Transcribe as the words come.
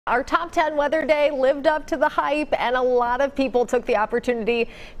Our top 10 weather day lived up to the hype, and a lot of people took the opportunity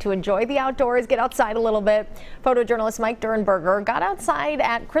to enjoy the outdoors, get outside a little bit. Photojournalist Mike Durenberger got outside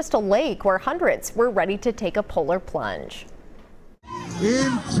at Crystal Lake, where hundreds were ready to take a polar plunge.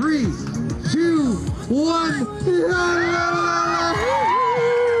 In 3, 2, 1.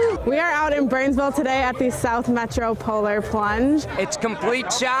 We are out in Burnsville today at the South Metro Polar Plunge. It's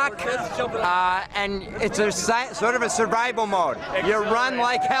complete shock, and it's a sort of a survival mode. You run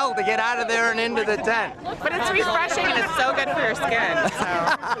like hell to get out of there and into the tent. But it's refreshing and it's so good for your skin. So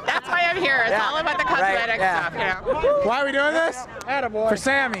that's why I'm here. It's all about the cosmetic stuff, you know. Why are we doing this? Attaboy. For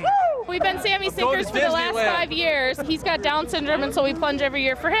Sammy. We've been Sammy sinkers for the last 5 years. He's got Down syndrome, and so we plunge every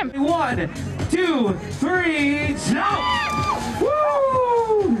year for him. 1, 2, 3, jump!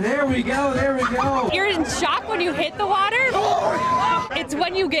 Woo! There we go, there we go. You're in shock when you hit the water. It's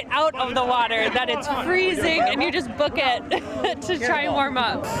when you get out of the water that it's freezing and you just book it to try and warm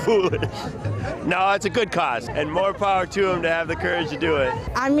up. Foolish. No, it's a good cause, and more power to them to have the courage to do it.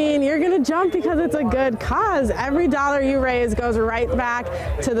 I mean, you're going to jump because it's a good cause. Every dollar you raise goes right back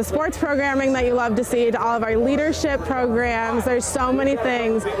to the sports programming that you love to see, to all of our leadership programs. There's so many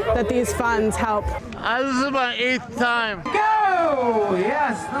things that these funds help. This is my 8th time. Go!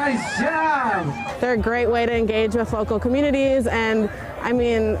 Yes, nice job. They're a great way to engage with local communities, and I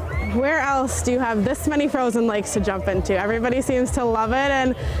mean, where else do you have this many frozen lakes to jump into? Everybody seems to love it,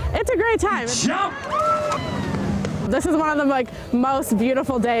 and it's a great time. Jump! This is one of the most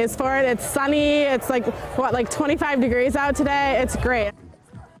beautiful days for it. It's sunny. It's like 25 degrees out today. It's great.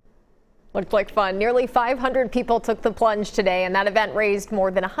 Looked like fun. Nearly 500 people took the plunge today, and that event raised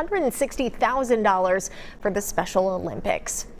more than $160,000 for the Special Olympics.